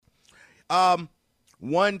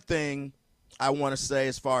One thing I want to say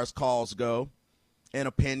as far as calls go and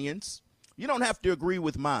opinions, you don't have to agree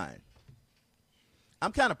with mine.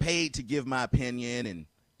 I'm kind of paid to give my opinion and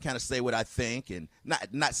kind of say what I think, and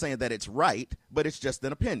not saying that it's right, but it's just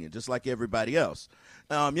an opinion, just like everybody else.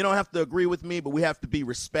 You don't have to agree with me, but we have to be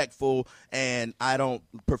respectful, and I don't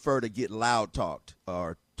prefer to get loud talked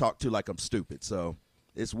or talked to like I'm stupid. So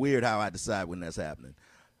it's weird how I decide when that's happening.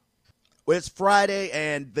 Well, it's Friday,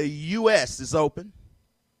 and the U.S. is open.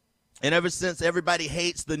 And ever since everybody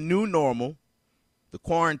hates the new normal, the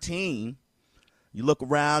quarantine, you look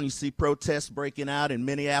around, you see protests breaking out in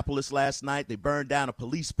Minneapolis last night. They burned down a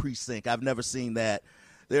police precinct. I've never seen that.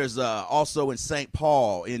 There's also in St.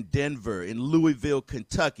 Paul, in Denver, in Louisville,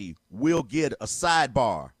 Kentucky. We'll get a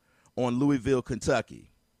sidebar on Louisville, Kentucky.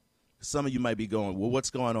 Some of you might be going, well, what's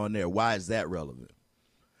going on there? Why is that relevant?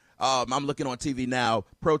 I'm looking on TV now.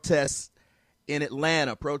 Protests in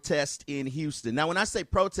Atlanta, protests in Houston. Now, when I say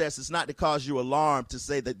protests, it's not to cause you alarm to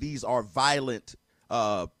say that these are violent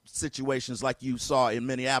situations like you saw in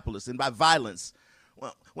Minneapolis. And by violence,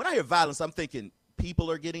 well, when I hear violence, I'm thinking people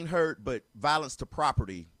are getting hurt, but violence to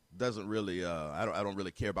property doesn't really, I don't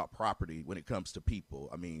really care about property when it comes to people.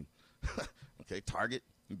 I mean, okay, target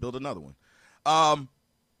and build another one.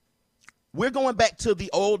 We're going back to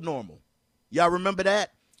the old normal. Y'all remember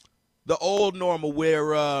that? The old normal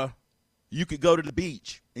where you could go to the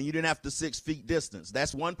beach and you didn't have to 6 feet distance.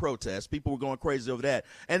 That's one protest. People were going crazy over that.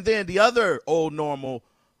 And then the other old normal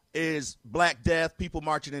is Black Death, people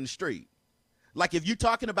marching in the street. Like if you're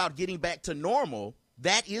talking about getting back to normal,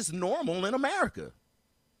 that is normal in America.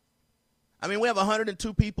 I mean, we have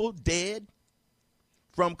 102 people dead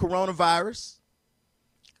from coronavirus.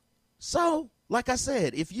 So, like I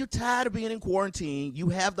said, if you're tired of being in quarantine, you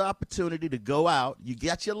have the opportunity to go out. You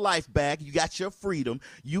got your life back. You got your freedom.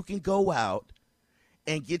 You can go out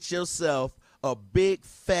and get yourself a big,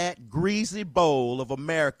 fat, greasy bowl of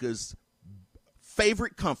America's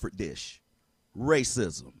favorite comfort dish,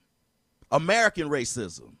 racism, American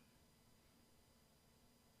racism.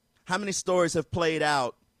 How many stories have played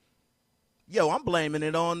out? Yo, I'm blaming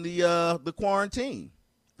it on the quarantine.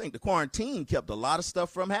 I think the quarantine kept a lot of stuff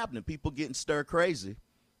from happening, people getting stir crazy.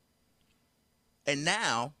 And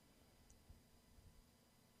now,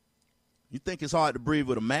 you think it's hard to breathe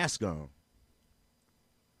with a mask on.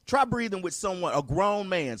 Try breathing with someone, a grown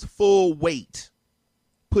man's full weight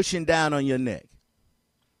pushing down on your neck,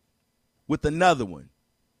 with another one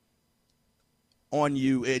on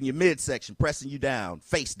you in your midsection, pressing you down,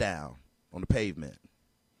 face down on the pavement.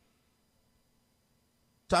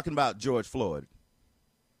 Talking about George Floyd.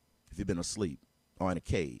 If you've been asleep or in a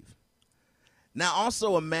cave. Now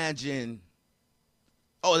also imagine,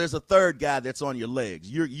 there's a third guy that's on your legs.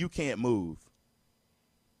 You can't move.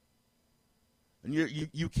 And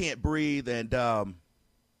you can't breathe. And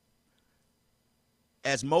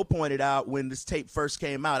as Mo pointed out when this tape first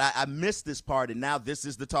came out, I missed this part, and now this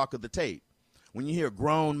is the talk of the tape. When you hear a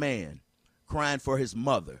grown man crying for his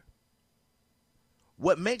mother,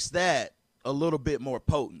 what makes that a little bit more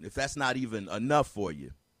potent, if that's not even enough for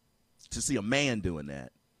you, to see a man doing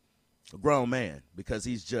that, a grown man, because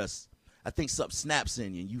he's just, I think something snaps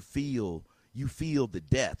in you and you feel the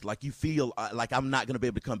death, like you feel like I'm not going to be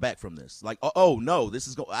able to come back from this. Like, oh no, this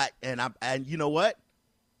is going, and you know what?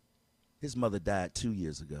 His mother died 2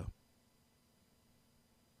 years ago.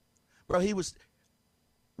 Bro,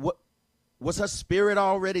 was her spirit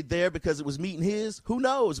already there because it was meeting his? Who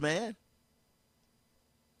knows, man?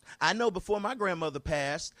 I know before my grandmother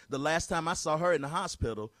passed, the last time I saw her in the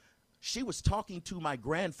hospital, she was talking to my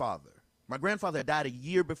grandfather. My grandfather had died a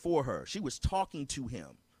year before her. She was talking to him.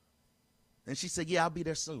 And she said, yeah, I'll be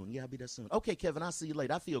there soon. Yeah, I'll be there soon. Okay, Kevin, I'll see you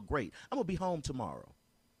later. I feel great. I'm going to be home tomorrow.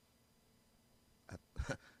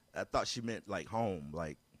 I thought she meant like home,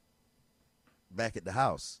 like back at the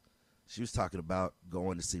house. She was talking about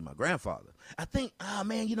going to see my grandfather. I think,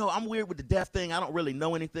 man, I'm weird with the death thing. I don't really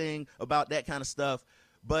know anything about that kind of stuff.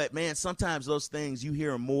 But, man, sometimes those things, you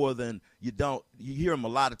hear them more than you don't. You hear them a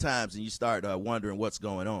lot of times, and you start wondering what's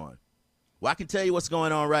going on. Well, I can tell you what's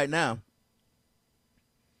going on right now.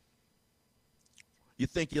 You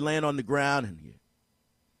think you're laying on the ground, and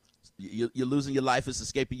you're losing your life. It's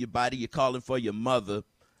escaping your body. You're calling for your mother.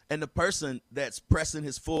 And the person that's pressing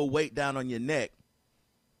his full weight down on your neck,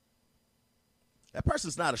 that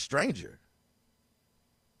person's not a stranger.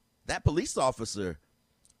 That police officer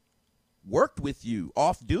worked with you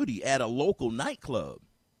off duty at a local nightclub.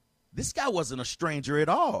 This guy wasn't a stranger at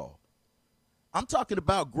all. I'm talking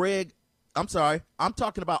about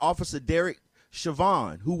Officer Derek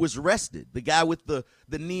Chauvin, who was arrested, the guy with the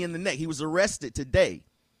knee in the neck. He was arrested today.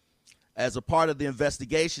 as a part of the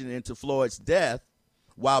investigation into Floyd's death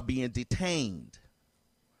while being detained,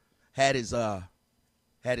 had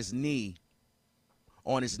his knee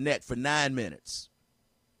on his neck for 9 minutes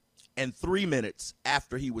and 3 minutes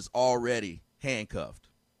after he was already handcuffed.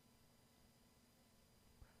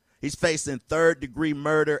 He's facing third-degree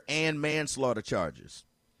murder and manslaughter charges.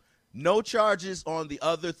 No charges on the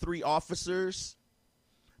other 3 officers.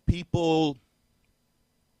 People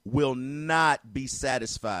will not be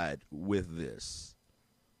satisfied with this.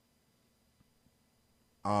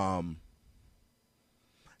 I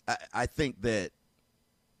think that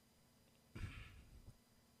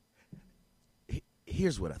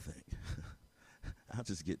here's what I think. I'll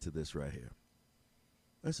just get to this right here.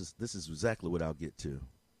 This is exactly what I'll get to.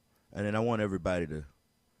 And then I want everybody to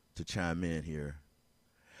chime in here.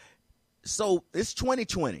 So it's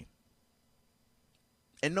 2020.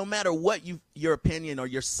 And no matter what your opinion or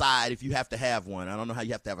your side, if you have to have one, I don't know how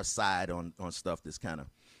you have to have a side on stuff that's kind of,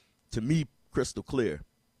 to me, crystal clear.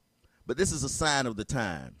 But this is a sign of the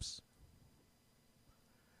times.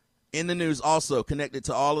 In the news also, connected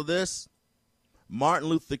to all of this, Martin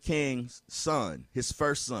Luther King's son, his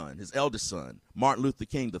first son, his eldest son, Martin Luther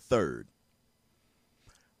King III.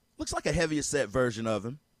 Looks like a heavier set version of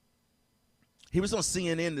him. He was on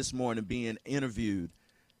CNN this morning being interviewed,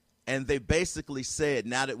 and they basically said,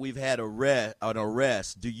 now that we've had an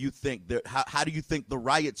arrest, do you think how do you think the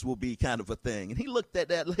riots will be, kind of a thing? And he looked at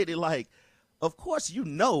that lady like, of course you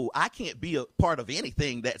know I can't be a part of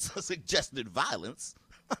anything that's suggested violence.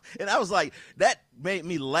 And I was like, that made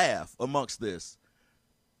me laugh amongst this.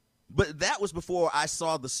 But that was before I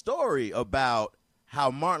saw the story about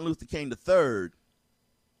how Martin Luther King III,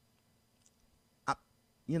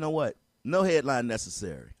 you know what? No headline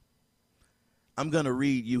necessary. I'm going to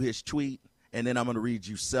read you his tweet, and then I'm going to read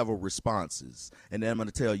you several responses, and then I'm going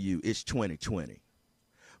to tell you it's 2020.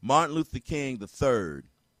 Martin Luther King III,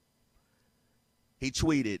 he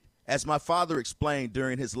tweeted, as my father explained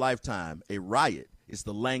during his lifetime, a riot is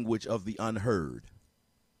the language of the unheard.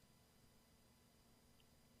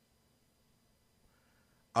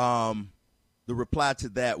 The reply to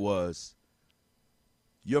that was,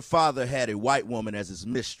 your father had a white woman as his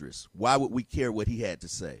mistress. Why would we care what he had to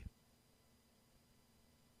say?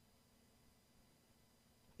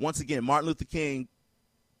 Once again, Martin Luther King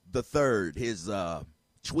III, his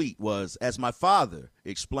tweet was, as my father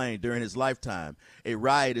explained during his lifetime, a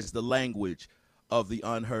riot is the language of the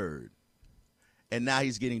unheard. And now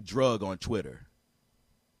he's getting drugged on Twitter.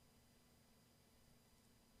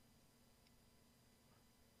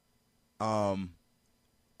 All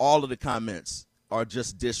of the comments are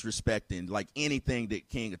just disrespecting like anything that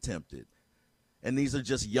King attempted. And these are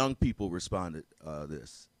just young people responded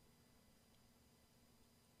this.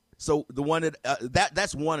 So the one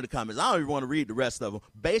that's one of the comments. I don't even want to read the rest of them.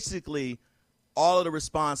 Basically, all of the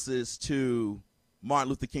responses to Martin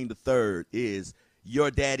Luther King III is,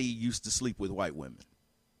 your daddy used to sleep with white women.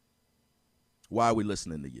 Why are we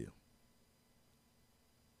listening to you?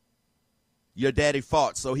 Your daddy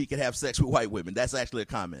fought so he could have sex with white women. That's actually a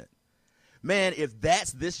comment. Man, if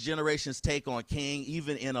that's this generation's take on King,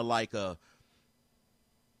 even in a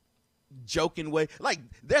joking way, like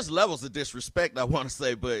there's levels of disrespect, I want to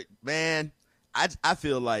say, but man, I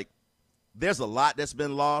feel like there's a lot that's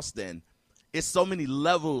been lost, and it's so many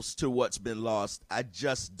levels to what's been lost. I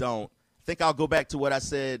just don't think. I'll go back to what I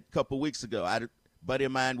said a couple weeks ago. Buddy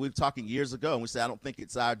of mine, we were talking years ago, and we said, I don't think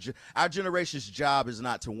it's our generation's job is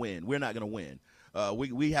not to win. We're not going to win.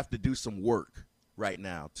 We have to do some work right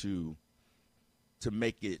now to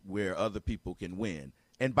make it where other people can win.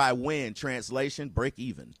 And by win, translation, break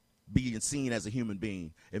even, being seen as a human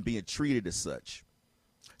being and being treated as such.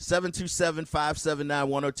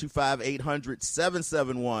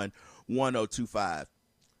 727-579-1025, 800-771-1025.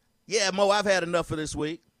 Yeah, Mo, I've had enough for this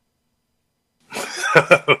week.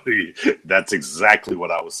 That's exactly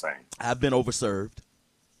what I was saying. I've been overserved.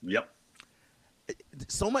 Yep.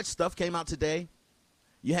 So much stuff came out today.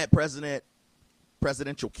 You had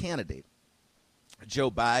presidential candidate Joe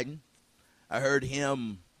Biden. I heard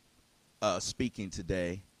him speaking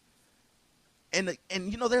today. And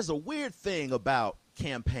you know, there's a weird thing about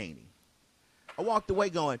campaigning. I walked away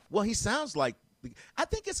going, well, he sounds like, I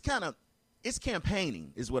think it's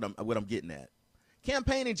campaigning is what I'm getting at.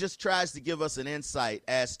 Campaigning just tries to give us an insight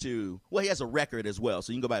as to, well, he has a record as well,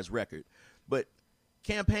 so you can go by his record. But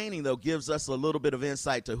campaigning, though, gives us a little bit of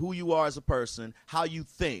insight to who you are as a person, how you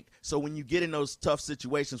think. So when you get in those tough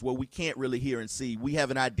situations where we can't really hear and see, we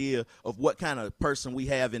have an idea of what kind of person we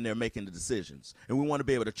have in there making the decisions. And we want to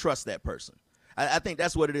be able to trust that person. I think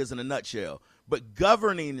that's what it is in a nutshell. But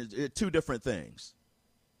governing is two different things.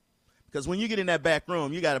 Because when you get in that back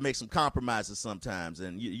room, you got to make some compromises sometimes,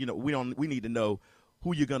 and we need to know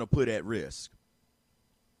who you're going to put at risk.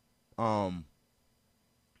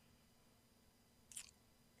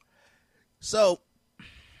 So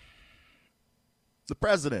the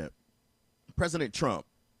President Trump,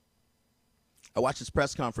 I watched his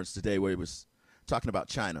press conference today where he was talking about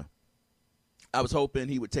China. I was hoping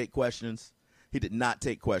he would take questions. He did not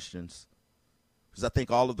take questions because I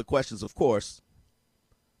think all of the questions, of course,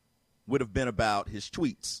 would have been about his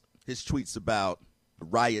tweets about the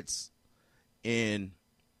riots in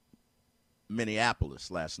Minneapolis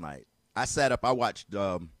last night. I sat up, I watched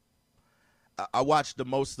the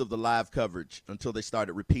most of the live coverage until they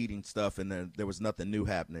started repeating stuff, and then there was nothing new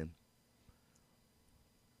happening.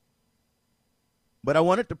 But I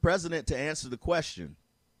wanted the president to answer the question.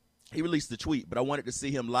 He released the tweet, but I wanted to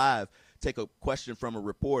see him live take a question from a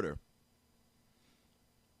reporter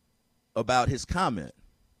about his comment.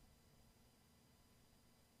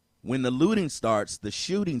 When the looting starts, the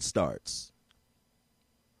shooting starts.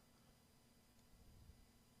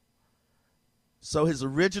 So his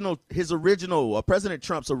original President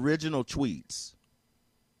Trump's original tweets.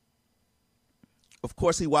 Of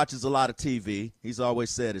course, he watches a lot of TV. He's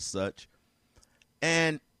always said as such.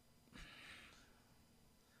 And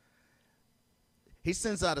he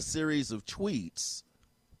sends out a series of tweets.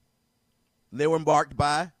 They were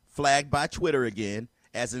flagged by Twitter again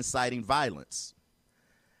as inciting violence.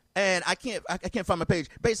 And I can't find my page.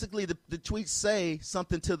 Basically, the tweets say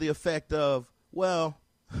something to the effect of, well,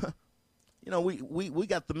 we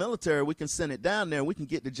got the military. We can send it down there and we can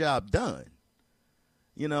get the job done.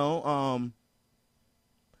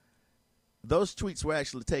 Those tweets were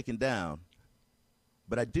actually taken down.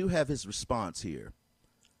 But I do have his response here.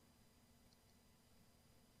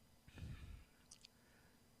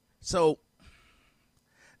 So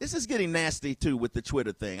this is getting nasty too with the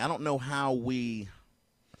Twitter thing. I don't know how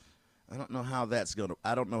that's gonna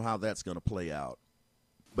play out.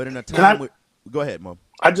 But in a time go ahead, Mo.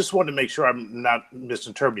 I just want to make sure I'm not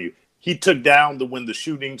misinterpreting you. He took down when the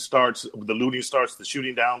shooting starts, the looting starts, the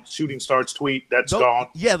shooting starts tweet. That's gone.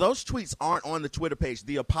 Yeah, those tweets aren't on the Twitter page.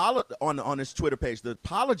 The on his Twitter page. The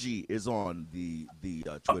apology is on the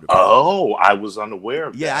Twitter page. Oh, I was unaware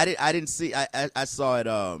of that. Yeah, I didn't see. I saw it.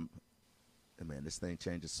 Man, this thing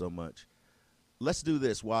changes so much. Let's do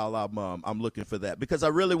this while I'm looking for that because I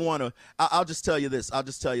really want to. I'll just tell you this.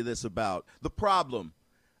 About the problem.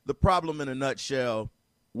 The problem in a nutshell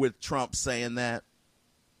with Trump saying that.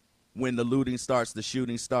 When the looting starts, the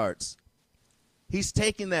shooting starts. He's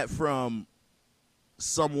taking that from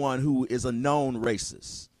someone who is a known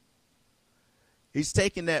racist. He's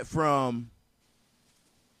taking that from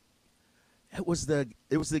it was the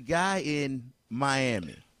guy in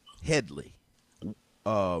Miami, Headley,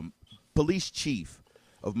 police chief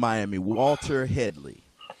of Miami, Walter Headley.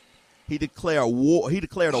 He declared a war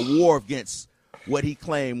against what he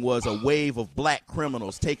claimed was a wave of black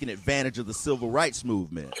criminals taking advantage of the civil rights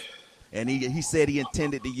movement. And he said he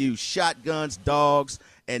intended to use shotguns, dogs,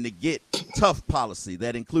 and to get tough policy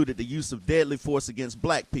that included the use of deadly force against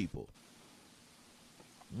black people.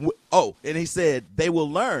 Oh, and he said they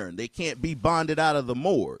will learn. They can't be bonded out of the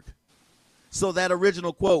morgue. So that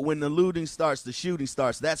original quote, when the looting starts, the shooting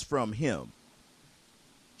starts, that's from him.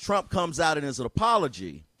 Trump comes out in his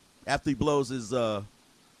apology after he blows his, the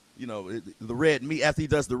red meat, after he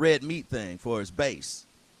does the red meat thing for his base.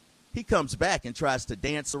 He comes back and tries to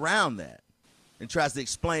dance around that and tries to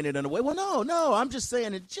explain it in a way. Well, no, I'm just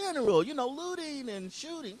saying in general, looting and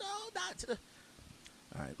shooting. No, not to the.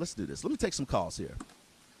 All right, let's do this. Let me take some calls here.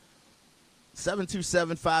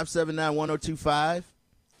 727-579-1025.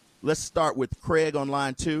 Let's start with Craig on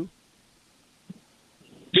line 2.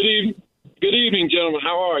 Good evening, gentlemen.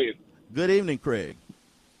 How are you? Good evening, Craig.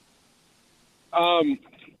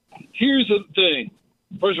 Here's the thing.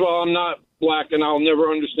 First of all, I'm not black, and I'll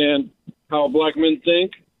never understand how black men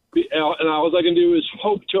think. And all I can do is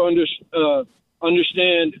hope to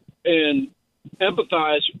understand and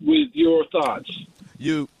empathize with your thoughts.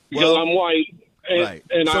 Because I'm white, and, right.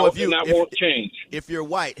 and, so that won't change. If you're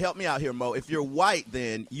white, help me out here, Mo. If you're white,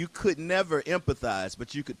 then you could never empathize,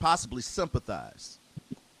 but you could possibly sympathize.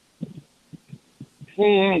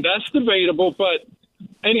 That's debatable, but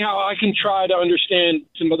anyhow, I can try to understand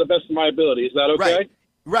to the best of my ability. Is that okay?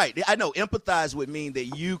 Right. I know empathize would mean that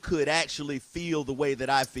you could actually feel the way that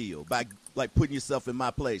I feel by like putting yourself in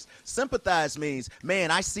my place. Sympathize means,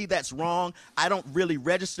 man, I see that's wrong. I don't really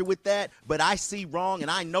register with that, but I see wrong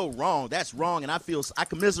and I know wrong. That's wrong, and I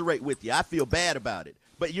commiserate with you. I feel bad about it.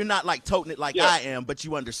 But you're not like toting it like I am, but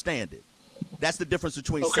you understand it. That's the difference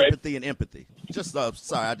between sympathy and empathy. Just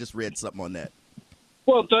sorry, I just read something on that.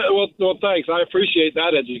 Well, thanks. I appreciate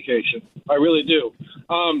that education. I really do.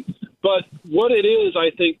 But what it is, I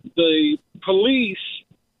think the police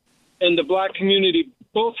and the black community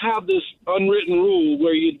both have this unwritten rule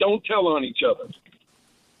where you don't tell on each other.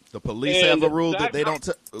 The police have a rule that they don't.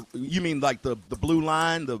 You mean like the blue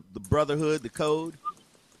line, the brotherhood, the code?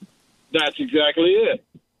 That's exactly it.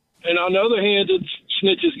 And on the other hand, it's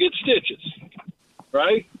snitches get stitches,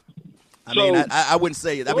 right? I mean, I wouldn't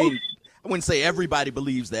say it. I mean, I wouldn't say everybody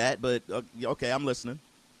believes that, but okay, I'm listening.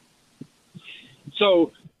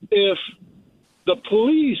 So if the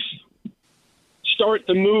police start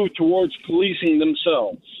to move towards policing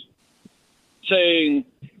themselves, saying,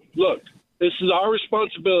 look, this is our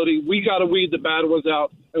responsibility. We got to weed the bad ones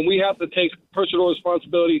out, and we have to take personal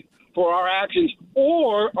responsibility for our actions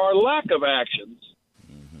or our lack of actions.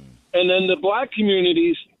 Mm-hmm. And then the black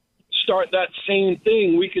communities start that same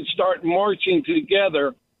thing. We could start marching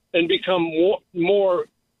together and become more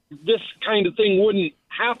this kind of thing wouldn't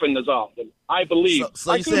happen as often, I believe.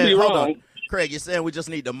 So you said, hold on, Craig, you're saying we just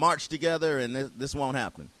need to march together and this won't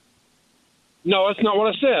happen? No, that's not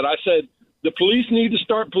what I said. I said the police need to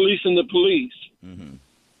start policing the police, mm-hmm.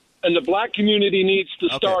 and the black community needs to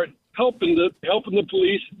start helping the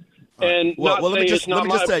police. And let me just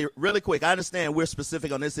tell you really quick. I understand we're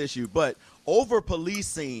specific on this issue, but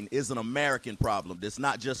over-policing is an American problem. It's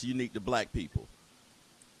not just unique to black people.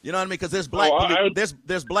 You know what I mean? Because there's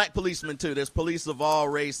there's black policemen too. There's police of all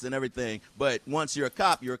race and everything. But once you're a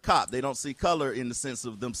cop, you're a cop. They don't see color in the sense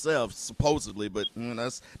of themselves, supposedly. But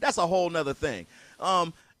that's a whole nother thing.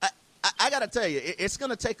 I got to tell you, it's going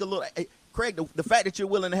to take a little. Craig, the fact that you're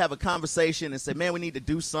willing to have a conversation and say, man, we need to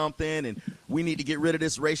do something and we need to get rid of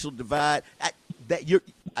this racial divide,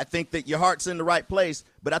 I think that your heart's in the right place.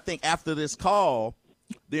 But I think after this call,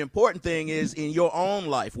 the important thing is in your own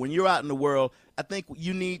life, when you're out in the world, I think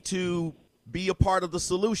you need to be a part of the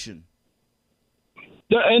solution.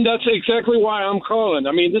 And that's exactly why I'm calling.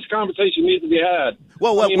 I mean, this conversation needs to be had.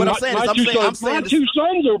 Well, what I'm saying is my two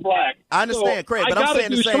sons are black. I understand, Craig, but I'm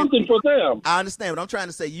saying the same. Something for them. I understand, but I'm trying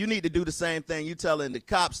to say you need to do the same thing you telling the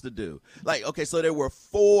cops to do. Like, okay, so there were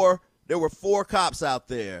four cops out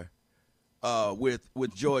there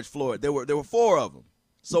with George Floyd. There were four of them.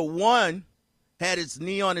 So one had his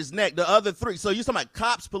knee on his neck. The other three. So you're talking about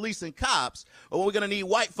cops policing cops, or we're going to need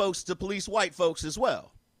white folks to police white folks as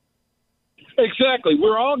well. Exactly.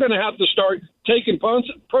 We're all going to have to start taking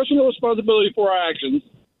personal responsibility for our actions.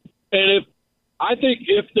 And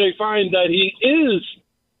if they find that he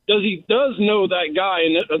does know that guy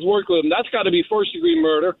and has worked with him, that's got to be first-degree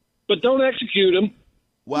murder. But don't execute him.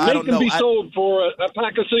 Well, Make him be sold for a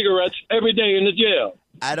pack of cigarettes every day in the jail.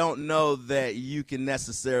 I don't know that you can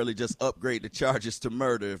necessarily just upgrade the charges to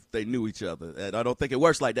murder if they knew each other. And I don't think it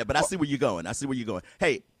works like that. But I see where you're going.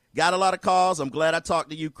 Hey, got a lot of calls. I'm glad I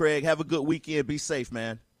talked to you, Craig. Have a good weekend. Be safe,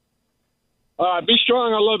 man. Be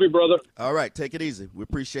strong. I love you, brother. All right. Take it easy. We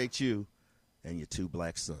appreciate you and your two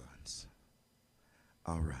black sons.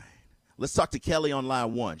 All right. Let's talk to Kelly on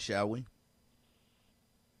line 1, shall we?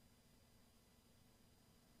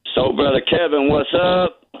 So, Brother Kevin, what's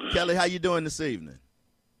up? Kelly, how you doing this evening?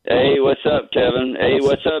 Hey, what's up, Kevin? Hey,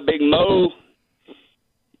 what's up, Big Mo?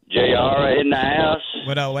 JR in the house.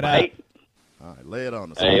 What up? All right, lay it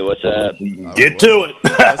on us. Hey, what's up? Get to it.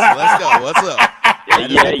 Let's go. What's up?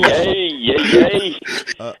 Yay.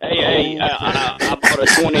 Hey, I bought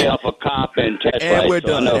a 20 off a cop and test and ride, we're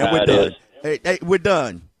done. So and we're done. Hey, we're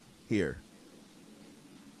done here.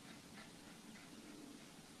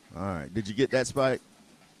 All right. Did you get that, Spike?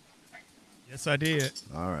 Yes, I did.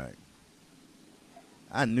 All right.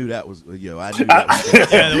 I knew that was I knew that was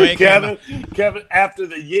yeah, the way Kevin, after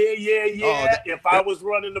the if I was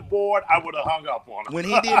running the board, I would have hung up on him. When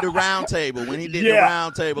he did the round table, the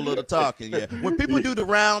round table of the talking, when people do the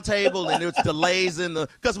round table and there's delays in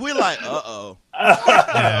because we're like,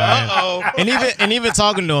 and even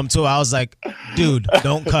talking to him too, I was like, dude,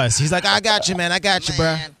 don't cuss. He's like, I got you, man. I got you,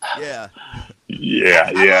 bro. Yeah.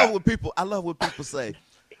 I love when people say,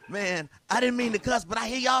 man, I didn't mean to cuss, but I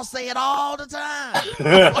hear y'all say it all the time.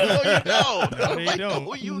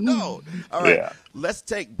 You don't. All right, Let's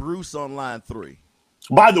take Bruce on line 3.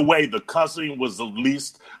 By the way, the cussing was the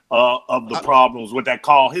least of the problems with that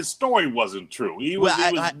call. His story wasn't true.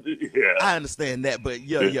 I understand that, but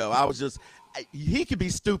I was just. He could be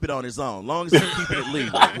stupid on his own, long as he's keeping it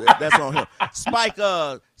legal. That's on him.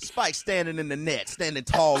 Spike standing in the net, standing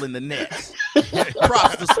tall in the net.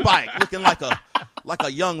 Props to Spike, looking like a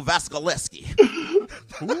young Vasilevsky.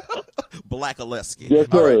 Black Oleski. Yes,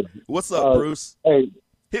 sir. All right. What's up, Bruce? Hey,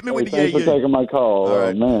 hit me with the thanks for taking my call. All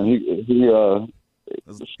right. Man, he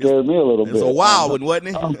scared me a little bit. It was a wild one,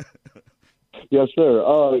 wasn't he? Yes,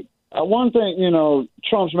 sir. One thing,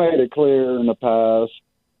 Trump's made it clear in the past,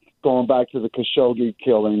 going back to the Khashoggi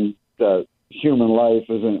killing, that human life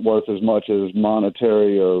isn't worth as much as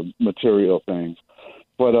monetary or material things.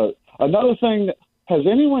 But another thing, has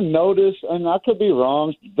anyone noticed, and I could be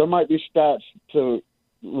wrong, there might be stats to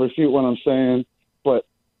refute what I'm saying, but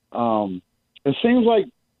it seems like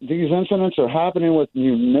these incidents are happening with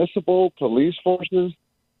municipal police forces,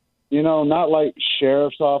 not like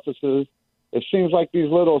sheriff's offices. It seems like these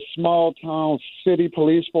little small town city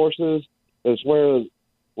police forces is where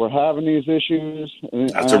we're having these issues.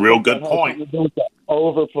 That's a real good point.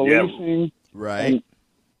 Over policing. Yeah. Right. And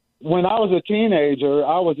when I was a teenager,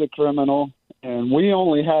 I was a criminal, and we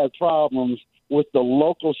only had problems with the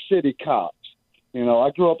local city cops. I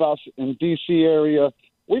grew up out in D.C. area.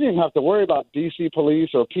 We didn't have to worry about D.C. police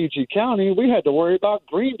or PG County. We had to worry about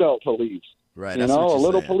Greenbelt police. Right. That's a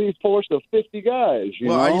little police force of 50 guys.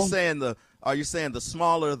 Are you saying the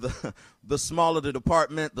smaller the smaller the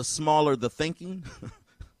department, the smaller the thinking?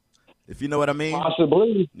 If you know what I mean?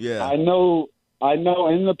 Possibly. Yeah. I know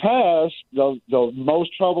in the past, the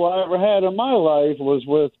most trouble I ever had in my life was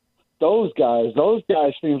with those guys. Those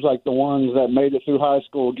guys seems like the ones that made it through high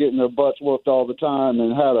school getting their butts whooped all the time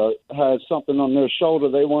and had something on their shoulder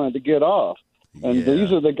they wanted to get off. And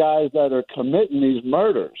these are the guys that are committing these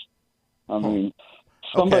murders. I mean,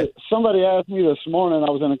 somebody asked me this morning, I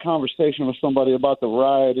was in a conversation with somebody about the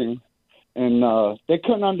rioting, and they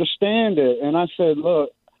couldn't understand it. And I said, look,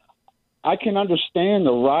 I can understand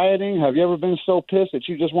the rioting. Have you ever been so pissed that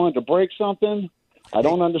you just wanted to break something? I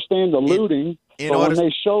don't understand the looting. But when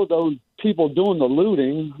they show those people doing the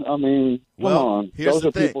looting, I mean, come on. Those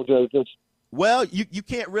are people just... Well, you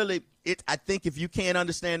can't really... I think if you can't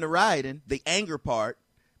understand the rioting, the anger part,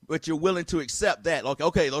 but you're willing to accept that. Like,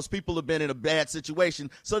 okay, those people have been in a bad situation,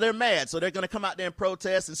 so they're mad. So they're going to come out there and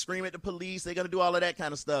protest and scream at the police. They're going to do all of that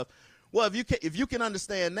kind of stuff. Well, if you can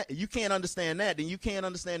understand that, you can't understand that, then you can't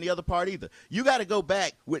understand the other part either. You got to go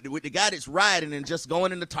back with the guy that's rioting and just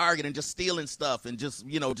going into Target and just stealing stuff and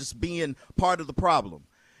just being part of the problem.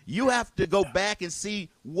 You have to go back and see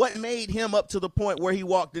what made him up to the point where he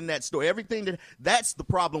walked in that store. That's the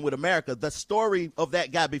problem with America. The story of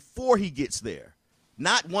that guy before he gets there.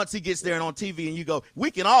 Not once he gets there and on TV and you go,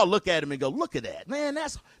 we can all look at him and go, look at that. Man,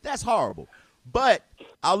 that's horrible. But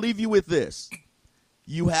I'll leave you with this.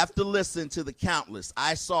 You have to listen to the countless.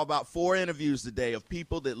 I saw about 4 interviews today of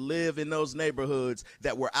people that live in those neighborhoods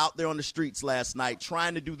that were out there on the streets last night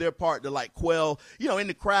trying to do their part to quell, in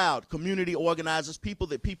the crowd, community organizers, people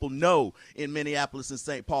that people know in Minneapolis and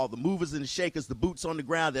St. Paul, the movers and the shakers, the boots on the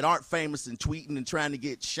ground that aren't famous and tweeting and trying to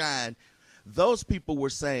get shine. Those people were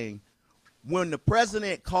saying when the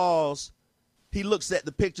president calls, he looks at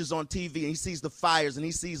the pictures on TV and he sees the fires and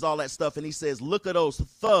he sees all that stuff and he says, look at those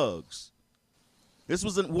thugs. This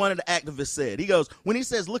was one of the activists said. He goes, when he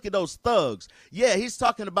says, look at those thugs, he's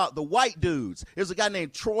talking about the white dudes. There's a guy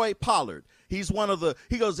named Troy Pollard. He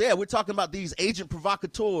goes, we're talking about these agent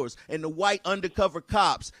provocateurs and the white undercover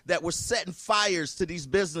cops that were setting fires to these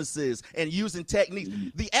businesses and using techniques.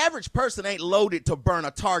 The average person ain't loaded to burn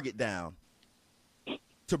a Target down,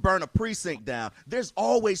 to burn a precinct down. There's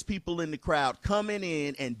always people in the crowd coming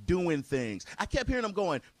in and doing things. I kept hearing them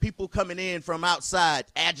going, people coming in from outside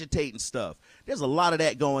agitating stuff. There's a lot of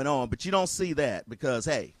that going on, but you don't see that because,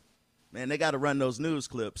 hey, man, they got to run those news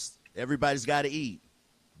clips. Everybody's got to eat.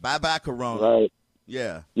 Bye-bye, Corona. Right.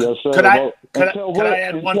 Yeah. Yes, sir. Could I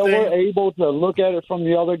add one thing? Until we're able to look at it from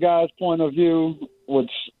the other guy's point of view,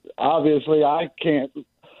 which obviously I can't,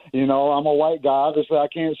 I'm a white guy. Obviously I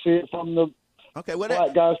can't see it from the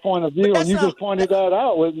black guy's point of view, and you just pointed that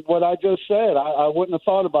out with what I just said. I wouldn't have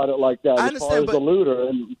thought about it like that. I as far as the looter.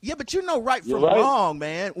 But you know right from wrong,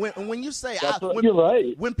 man. When you say you're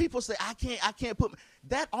right. When people say I can't put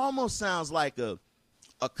that, almost sounds like a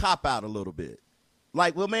cop out a little bit.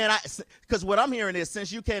 Like, well, man, because what I'm hearing is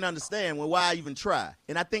since you can't understand, well, why even try?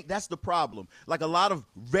 And I think that's the problem. Like a lot of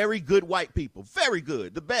very good white people, very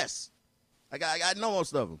good, the best. Like I know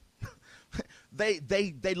most of them.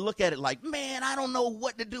 They look at it like, man, I don't know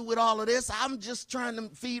what to do with all of this. I'm just trying to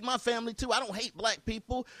feed my family too. I don't hate black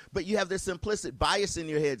people, but you have this implicit bias in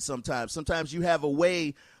your head sometimes. Sometimes you have a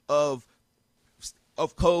way of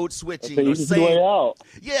code switching. It's an easy way out.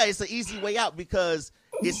 Yeah, it's an easy way out because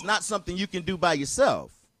it's not something you can do by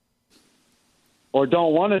yourself. Or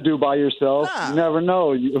don't want to do by yourself. Nah. You never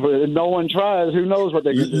know. No one tries. Who knows what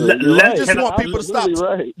they can do? Just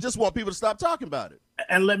want people to stop talking about it.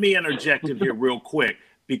 And let me interject in here real quick,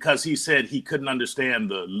 because he said he couldn't understand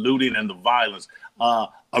the looting and the violence.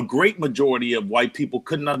 A great majority of white people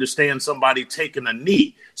couldn't understand somebody taking a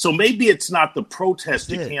knee. So maybe it's not the protest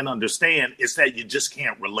you can't understand, it's that you just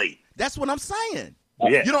can't relate. That's what I'm saying.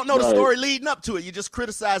 Yeah. You don't know the story leading up to it. You're just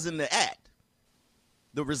criticizing the act,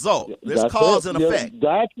 the result. There's cause and effect.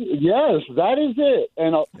 Yes, that is it.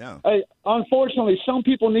 And unfortunately, some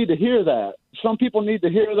people need to hear that. Some people need to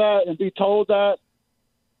hear that and be told that.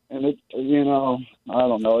 And I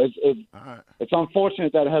don't know. It's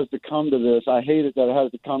unfortunate that it has to come to this. I hate it that it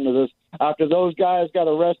has to come to this. After those guys got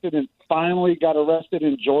arrested and finally got arrested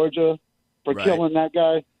in Georgia for killing that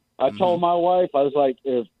guy, I told my wife, I was like,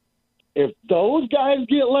 if those guys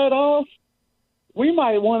get let off, we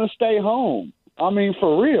might want to stay home. I mean,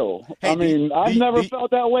 for real. Hey, I've never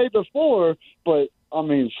felt that way before, but I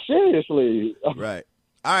mean, seriously. Right.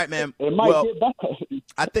 All right, man. It might get bad.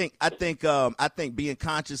 I think being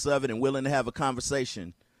conscious of it and willing to have a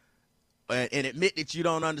conversation and admit that you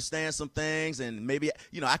don't understand some things, and maybe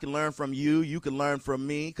I can learn from you, you can learn from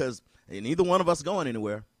me, because neither one of us going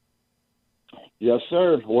anywhere. Yes,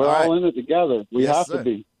 sir. We're all in it together. We have to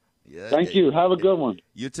be. Yeah. Thank you. Have a good one.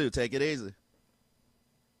 You too. Take it easy.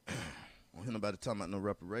 Ain't nobody talking about no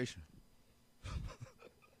reparation.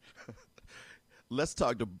 Let's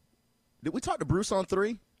talk to. Did we talk to Bruce on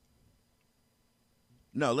 3?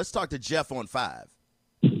 No, let's talk to Jeff on 5.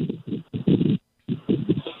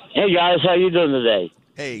 Hey guys, how you doing today?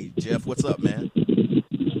 Hey Jeff, what's up, man?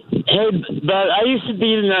 Hey, but I used to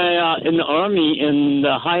be in the Army in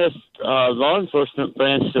the highest law enforcement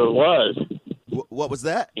branch there was. What was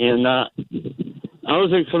that? And I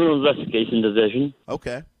was in Criminal Investigation Division.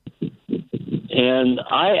 Okay. And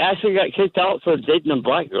I actually got kicked out for dating a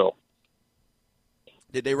black girl.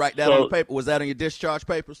 Did they write that on the paper? Was that on your discharge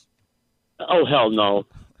papers? Oh, hell no.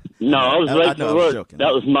 No, I was late for work.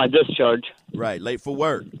 That was my discharge. Right, late for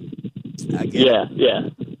work. I get it. Yeah.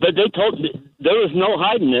 But they told me, there was no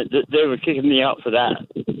hiding it, that they were kicking me out for that,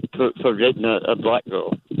 for dating a black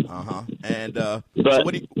girl. Uh-huh. And so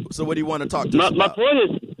what do you want to talk to us about?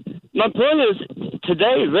 My point is,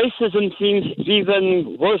 today, racism seems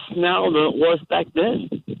even worse now than it was back then.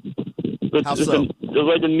 How so? The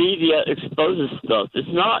way the media exposes stuff. It's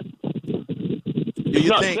not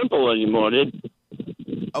simple anymore,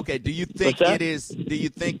 Okay, do you think do you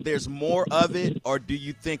think there's more of it, or do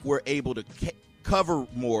you think we're able to cover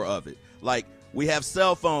more of it? Like, we have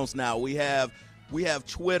cell phones now, we have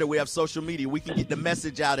Twitter, we have social media, we can get the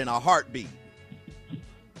message out in a heartbeat.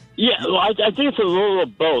 Yeah, well, I think it's a little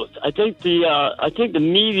of both. I think the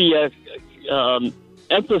media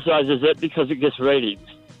emphasizes it because it gets ratings.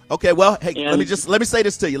 Okay, well, hey, let me say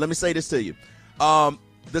this to you.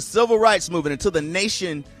 The civil rights movement, until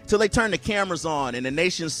they turned the cameras on and the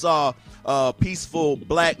nation saw peaceful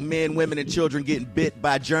black men, women, and children getting bit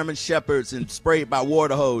by German shepherds and sprayed by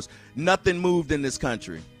water hose, nothing moved in this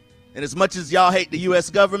country. And as much as y'all hate the U.S.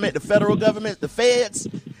 government, the federal government, the feds,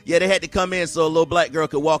 yeah, they had to come in so a little black girl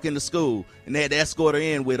could walk into school, and they had to escort her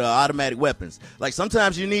in with automatic weapons. Like,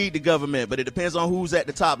 sometimes you need the government, but it depends on who's at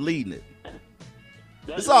the top leading it.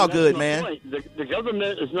 It's all good, man. The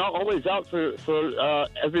government is not always out for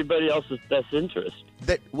everybody else's best interest.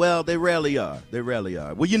 They rarely are.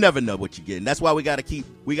 Well, you never know what you're getting. That's why we got to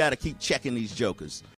keep checking these jokers.